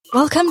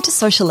Welcome to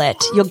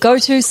Socialette, your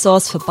go-to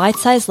source for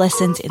bite-sized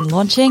lessons in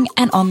launching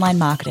and online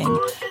marketing.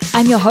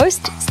 I'm your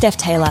host, Steph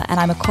Taylor, and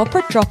I'm a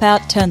corporate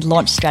dropout turned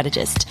launch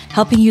strategist,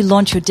 helping you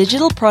launch your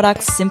digital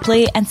products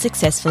simply and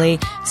successfully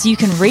so you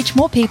can reach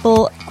more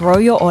people, grow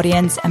your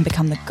audience, and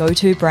become the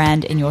go-to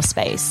brand in your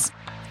space.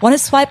 Want to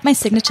swipe my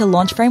signature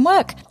launch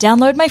framework?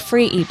 Download my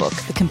free ebook,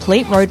 The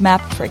Complete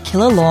Roadmap for a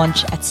Killer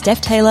Launch at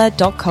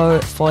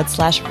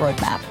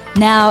stephtaylor.co/roadmap.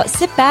 Now,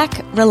 sit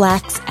back,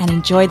 relax, and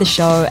enjoy the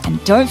show.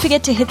 And don't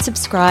forget to hit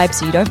subscribe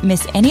so you don't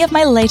miss any of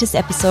my latest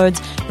episodes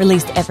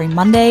released every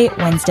Monday,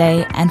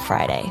 Wednesday, and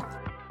Friday.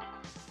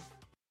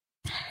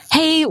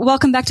 Hey,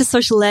 welcome back to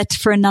Socialette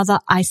for another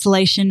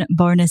isolation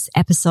bonus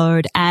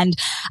episode. And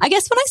I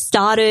guess when I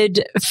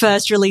started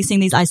first releasing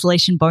these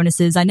isolation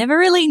bonuses, I never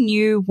really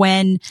knew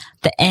when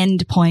the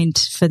end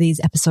point for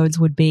these episodes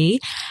would be.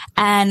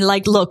 And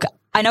look,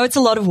 I know it's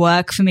a lot of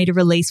work for me to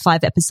release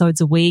 5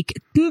 episodes a week.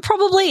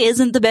 Probably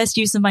isn't the best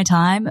use of my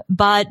time,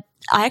 but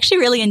I actually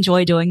really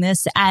enjoy doing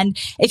this. And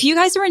if you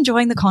guys are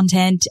enjoying the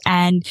content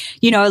and,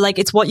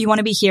 it's what you want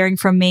to be hearing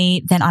from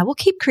me, then I will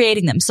keep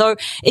creating them. So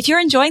if you're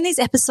enjoying these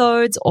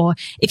episodes, or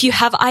if you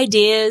have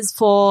ideas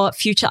for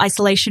future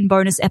isolation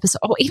bonus episodes,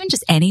 or even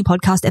just any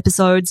podcast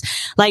episodes,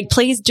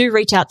 please do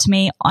reach out to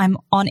me. I'm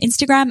on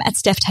Instagram at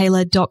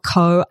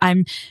stephtaylor.co.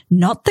 I'm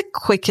not the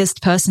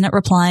quickest person at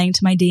replying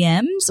to my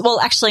DMs.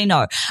 Well, actually,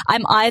 no. I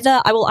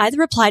will either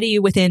reply to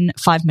you within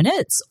 5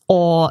 minutes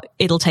or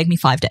it'll take me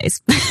 5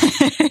 days.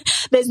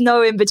 There's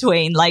no in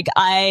between.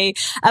 I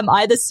am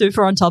either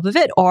super on top of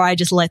it or I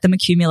just let them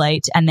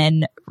accumulate and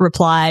then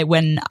reply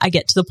when I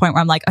get to the point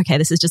where I'm like, okay,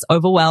 this is just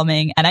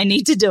overwhelming and I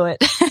need to do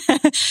it.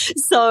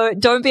 So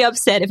don't be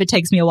upset if it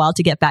takes me a while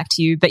to get back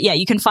to you. But yeah,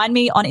 you can find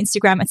me on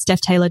Instagram at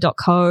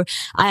stephtaylor.co.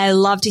 I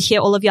love to hear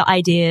all of your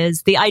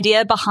ideas. The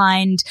idea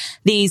behind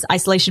these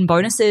isolation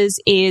bonuses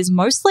is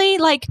mostly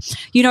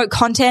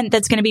content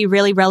that's going to be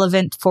really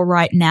relevant for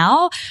right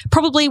now.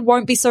 Probably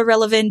won't be so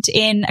relevant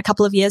in a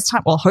couple of years'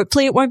 time. Well,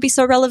 hopefully it won't be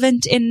so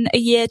relevant in a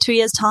year, 2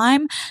 years'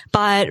 time.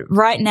 But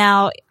right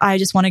now, I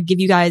just want to give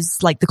you guys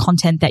the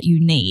content that you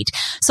need.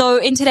 So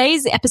in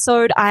today's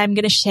episode, I'm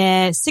going to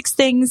share 6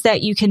 things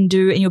that you can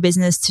do in your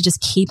business to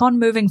just keep on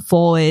moving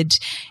forward,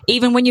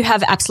 even when you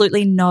have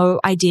absolutely no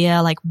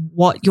idea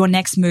what your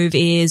next move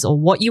is or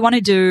what you want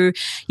to do.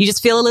 You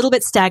just feel a little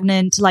bit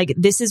stagnant.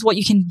 This is what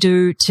you can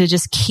do to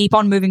just keep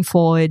on moving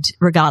forward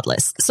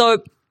regardless.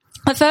 So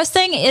the first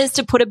thing is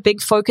to put a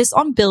big focus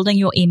on building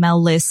your email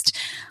list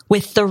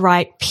with the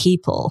right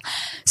people.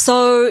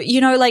 So,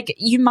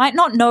 you might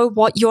not know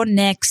what your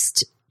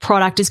next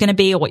product is going to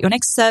be or what your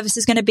next service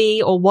is going to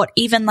be or what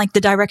even the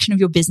direction of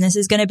your business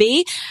is going to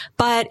be.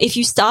 But if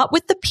you start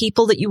with the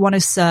people that you want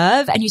to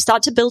serve and you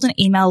start to build an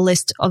email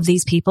list of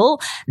these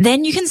people,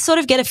 then you can sort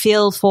of get a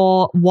feel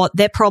for what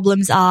their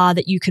problems are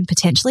that you can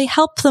potentially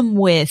help them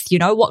with,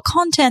 what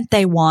content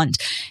they want.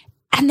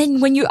 And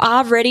then when you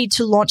are ready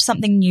to launch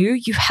something new,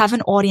 you have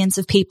an audience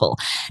of people.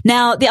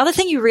 Now, the other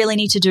thing you really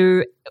need to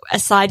do,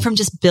 aside from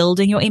just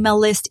building your email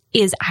list,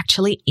 is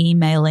actually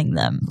emailing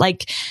them.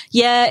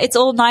 It's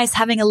all nice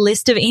having a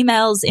list of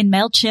emails in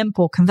MailChimp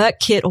or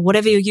ConvertKit or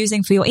whatever you're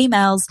using for your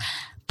emails.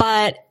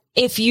 But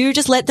if you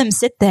just let them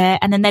sit there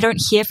and then they don't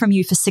hear from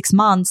you for 6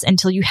 months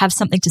until you have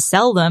something to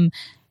sell them,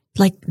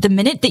 the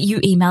minute that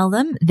you email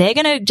them, they're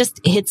going to just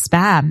hit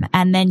spam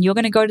and then you're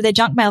going to go to their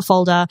junk mail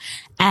folder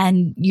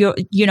and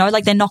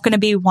they're not going to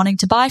be wanting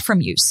to buy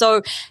from you.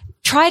 So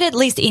try to at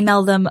least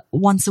email them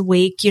once a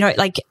week.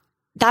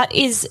 That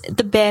is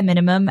the bare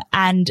minimum.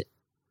 And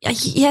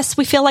yes,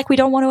 we feel like we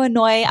don't want to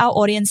annoy our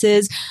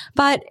audiences,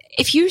 but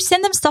if you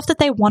send them stuff that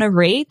they want to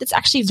read that's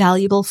actually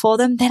valuable for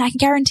them, then I can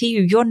guarantee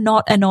you're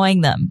not annoying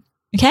them.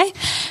 Okay.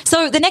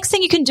 So the next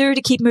thing you can do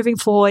to keep moving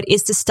forward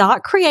is to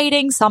start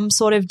creating some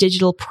sort of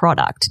digital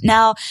product.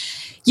 Now,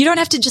 you don't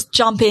have to just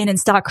jump in and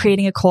start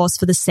creating a course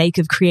for the sake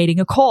of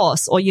creating a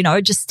course or,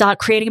 just start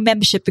creating a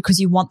membership because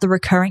you want the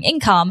recurring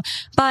income.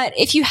 But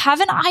if you have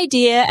an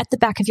idea at the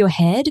back of your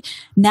head,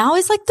 now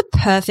is the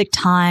perfect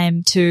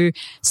time to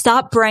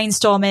start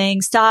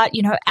brainstorming, start,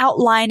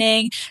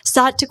 outlining,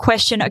 start to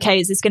question, okay,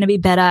 is this going to be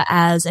better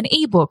as an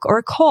ebook or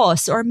a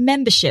course or a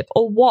membership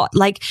or what?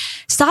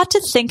 Start to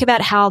think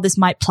about how this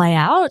might play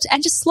out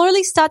and just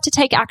slowly start to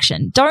take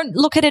action. Don't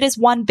look at it as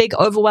one big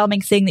overwhelming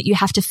thing that you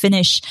have to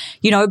finish,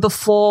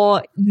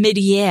 before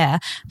mid-year,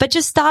 but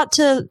just start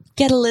to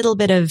get a little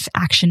bit of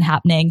action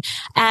happening.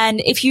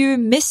 And if you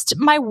missed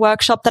my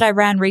workshop that I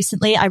ran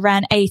recently, I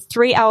ran a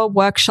 3-hour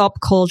workshop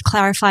called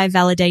Clarify,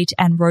 Validate,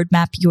 and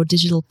Roadmap Your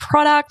Digital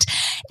Product.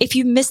 If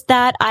you missed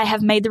that, I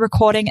have made the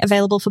recording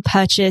available for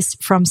purchase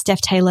from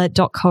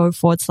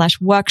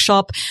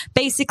stephtaylor.co/workshop.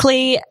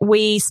 Basically,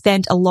 we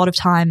spent a lot of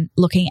time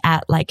looking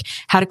at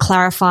how to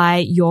clarify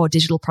your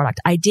digital product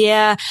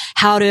idea,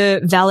 how to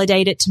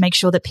validate it to make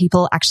sure that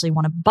people actually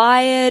want to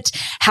buy it,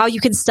 how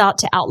you can start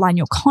to outline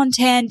your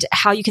content,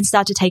 how you can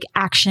start to take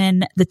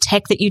action, the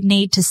tech that you'd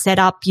need to set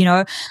up,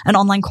 an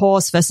online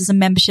course versus a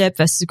membership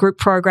versus a group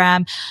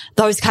program,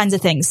 those kinds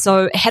of things.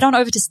 So head on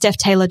over to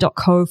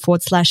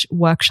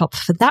stephtaylor.co/workshop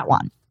for that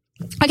one.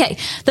 Okay,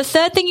 the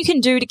third thing you can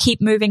do to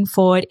keep moving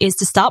forward is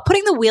to start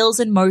putting the wheels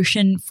in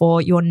motion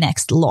for your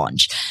next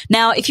launch.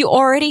 Now, if you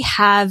already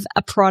have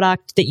a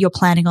product that you're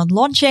planning on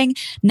launching,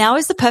 now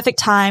is the perfect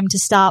time to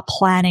start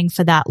planning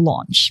for that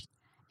launch.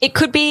 It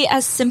could be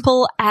as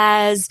simple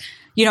as,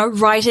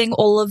 writing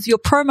all of your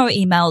promo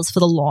emails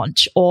for the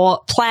launch, or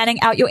planning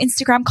out your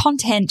Instagram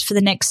content for the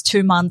next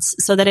 2 months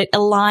so that it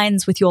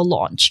aligns with your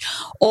launch,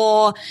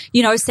 or,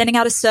 sending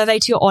out a survey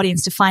to your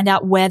audience to find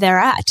out where they're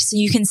at so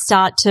you can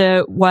start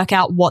to work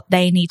out what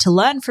they need to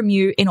learn from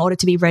you in order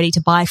to be ready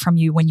to buy from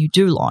you when you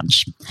do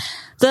launch.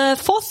 The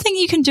fourth thing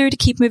you can do to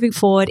keep moving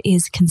forward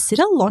is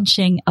consider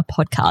launching a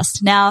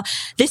podcast. Now,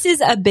 this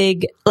is a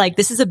big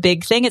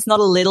thing. It's not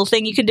a little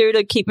thing you can do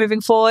to keep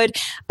moving forward.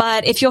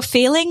 But if you're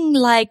feeling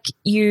like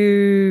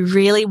you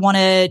really want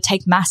to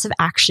take massive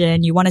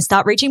action, you want to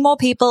start reaching more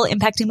people,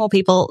 impacting more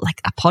people,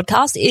 like a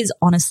podcast is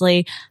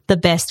honestly the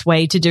best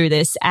way to do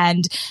this.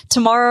 And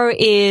tomorrow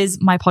is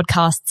my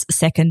podcast's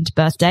 2nd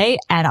birthday,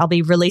 and I'll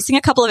be releasing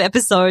a couple of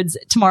episodes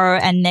tomorrow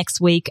and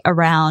next week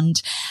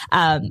around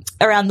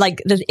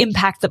like the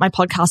impact that my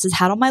podcast has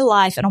had on my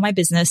life and on my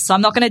business. So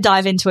I'm not going to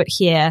dive into it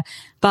here,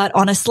 but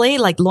honestly,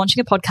 like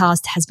launching a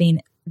podcast has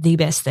been the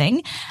best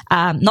thing,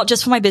 not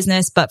just for my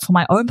business, but for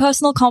my own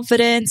personal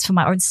confidence, for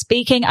my own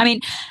speaking. I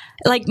mean,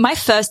 like my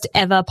first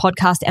ever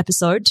podcast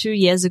episode 2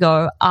 years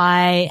ago,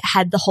 I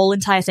had the whole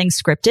entire thing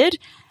scripted.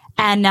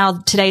 And now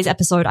today's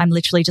episode, I'm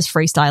literally just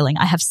freestyling.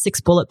 I have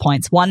 6 bullet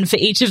points, one for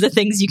each of the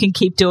things you can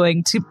keep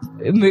doing to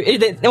move,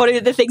 what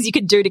are the things you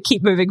can do to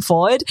keep moving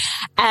forward.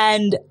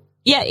 And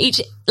yeah,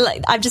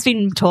 I've just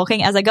been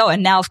talking as I go.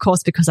 And now, of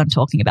course, because I'm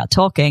talking about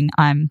talking,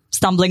 I'm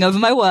stumbling over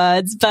my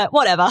words, but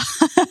whatever.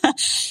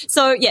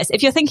 So yes,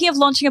 if you're thinking of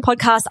launching a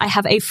podcast, I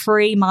have a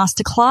free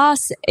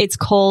masterclass. It's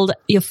called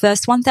Your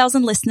First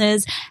 1,000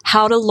 Listeners,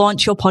 How to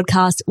Launch Your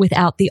Podcast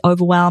Without the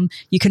Overwhelm.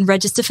 You can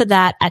register for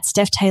that at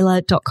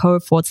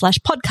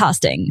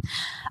stephtaylor.co/podcasting.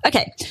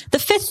 Okay. The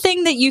fifth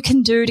thing that you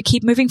can do to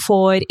keep moving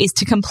forward is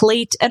to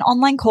complete an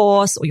online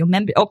course or your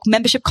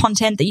membership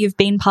content that you've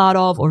been part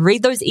of, or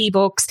read those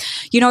ebooks,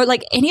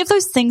 like any of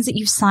those things that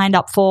you've signed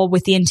up for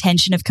with the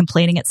intention of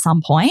completing at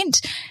some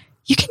point.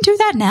 You can do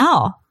that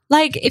now.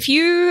 Like if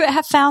you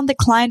have found that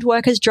client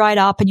work has dried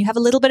up and you have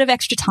a little bit of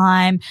extra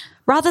time,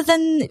 rather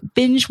than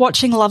binge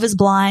watching Love is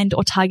Blind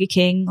or Tiger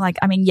King,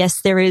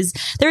 yes, there is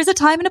a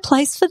time and a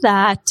place for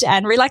that,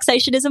 and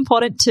relaxation is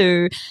important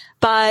too,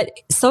 but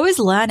so is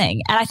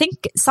learning. And I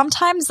think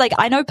sometimes,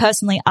 I know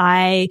personally,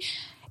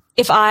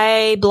 if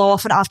I blow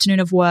off an afternoon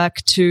of work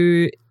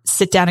to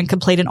sit down and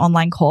complete an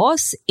online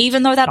course,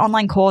 even though that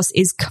online course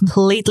is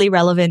completely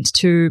relevant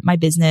to my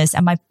business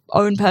and my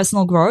own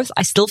personal growth,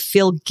 I still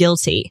feel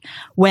guilty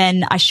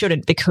when I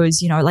shouldn't,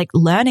 because,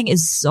 learning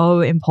is so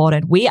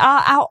important. We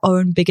are our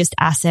own biggest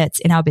assets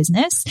in our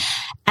business.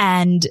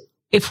 And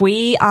if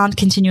we aren't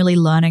continually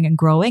learning and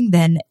growing,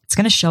 then it's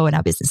going to show in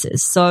our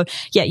businesses. So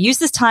yeah, use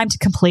this time to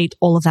complete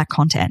all of that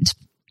content.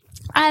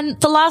 And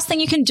the last thing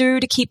you can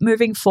do to keep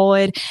moving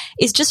forward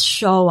is just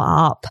show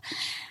up.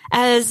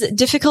 As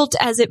difficult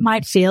as it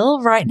might feel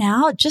right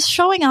now, just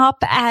showing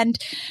up, and,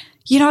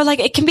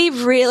 it can be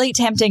really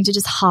tempting to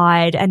just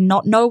hide and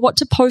not know what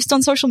to post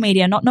on social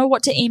media, not know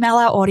what to email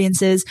our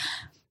audiences.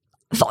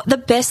 The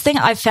best thing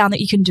I've found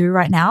that you can do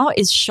right now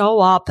is show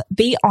up,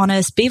 be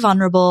honest, be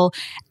vulnerable,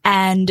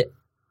 and,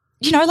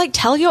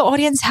 tell your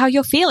audience how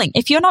you're feeling.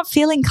 If you're not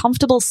feeling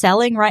comfortable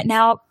selling right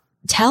now,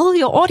 tell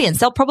your audience.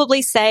 They'll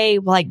probably say,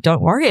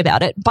 don't worry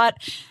about it. But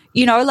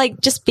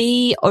just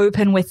be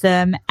open with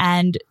them,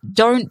 and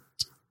don't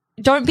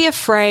be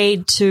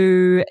afraid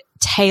to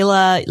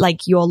tailor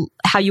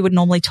how you would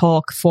normally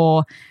talk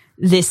for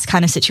this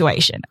kind of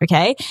situation.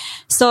 Okay.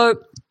 So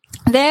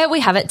there we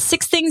have it.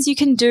 6 things you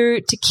can do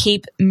to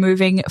keep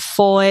moving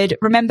forward.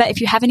 Remember, if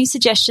you have any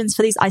suggestions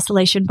for these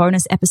isolation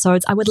bonus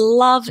episodes, I would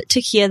love to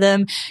hear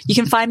them. You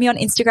can find me on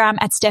Instagram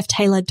at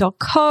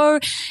stephtaylor.co.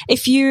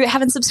 If you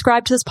haven't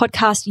subscribed to this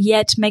podcast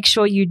yet, make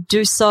sure you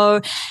do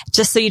so,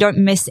 just so you don't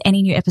miss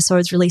any new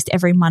episodes released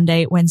every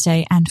Monday,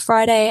 Wednesday, and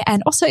Friday.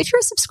 And also, if you're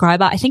a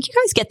subscriber, I think you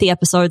guys get the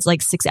episodes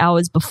 6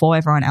 hours before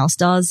everyone else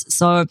does.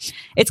 So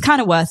it's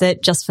kind of worth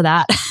it just for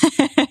that.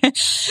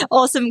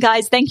 Awesome,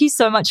 guys. Thank you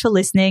so much for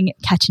listening.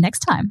 Catch you next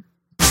time.